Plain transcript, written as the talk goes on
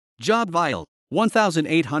Job Weil,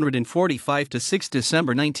 1845 to 6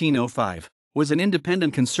 December 1905, was an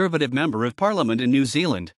independent Conservative Member of Parliament in New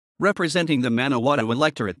Zealand, representing the Manawatu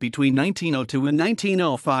electorate between 1902 and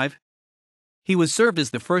 1905. He was served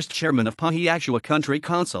as the first chairman of Pahiatua Country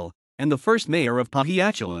Council, and the first mayor of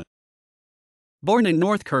Pahiatua. Born in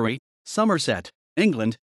North Curry, Somerset,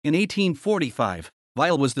 England, in 1845,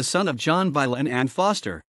 Weil was the son of John Weil and Anne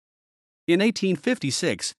Foster. In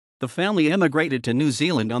 1856, the family emigrated to New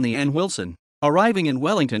Zealand on the Anne Wilson, arriving in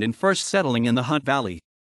Wellington and first settling in the Hunt Valley.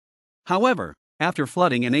 However, after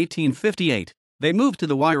flooding in 1858, they moved to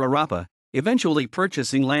the Wairarapa, eventually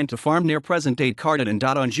purchasing land to farm near present-day Cardigan.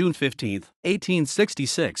 On June 15,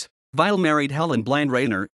 1866, Weil married Helen Bland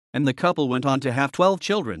Rayner, and the couple went on to have 12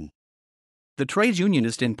 children. The trade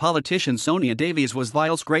unionist and politician Sonia Davies was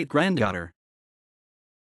Weil's great-granddaughter.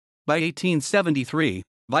 By 1873,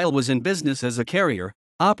 Weil was in business as a carrier,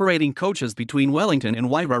 operating coaches between Wellington and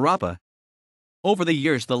Wairarapa. Over the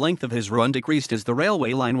years, the length of his run decreased as the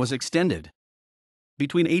railway line was extended.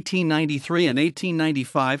 Between 1893 and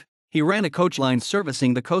 1895, he ran a coach line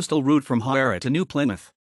servicing the coastal route from Hawera to New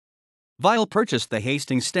Plymouth. Weil purchased the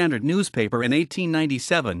Hastings Standard newspaper in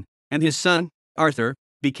 1897, and his son, Arthur,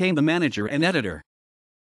 became the manager and editor.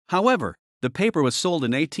 However, the paper was sold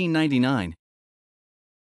in 1899.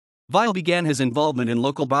 Weil began his involvement in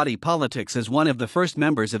local body politics as one of the first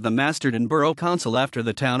members of the Masterton Borough Council after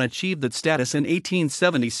the town achieved that status in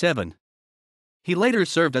 1877. He later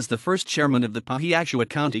served as the first chairman of the Pahiatua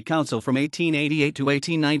County Council from 1888 to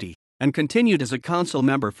 1890, and continued as a council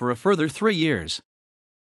member for a further 3 years.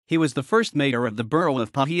 He was the first mayor of the borough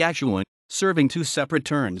of Pahiatua, serving 2 separate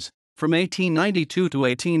terms, from 1892 to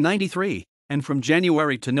 1893, and from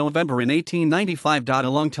January to November in 1895. A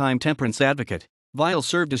longtime temperance advocate, Weil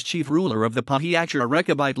served as chief ruler of the Pahiatua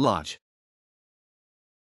Rechabite Lodge.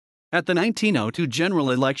 At the 1902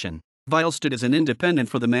 general election, Weil stood as an independent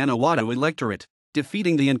for the Manawatu electorate,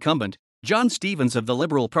 defeating the incumbent, John Stevens of the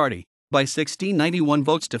Liberal Party, by 1,691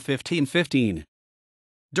 votes to 1,515.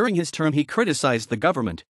 During his term, he criticized the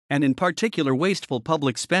government, and in particular wasteful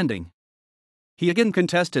public spending. He again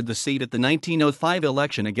contested the seat at the 1905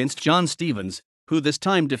 election against John Stevens, who this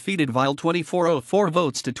time defeated Weil 2,404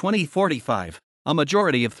 votes to 2,045, a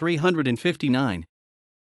majority of 359.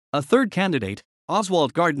 A third candidate,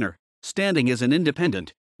 Oswald Gardner, standing as an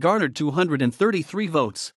independent, garnered 233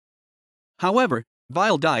 votes. However,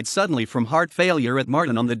 Weil died suddenly from heart failure at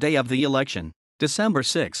Martin on the day of the election, December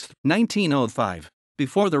 6, 1905,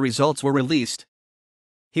 before the results were released.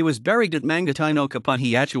 He was buried at Mangatinoka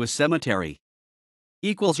Pahiatua Cemetery.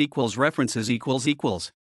 References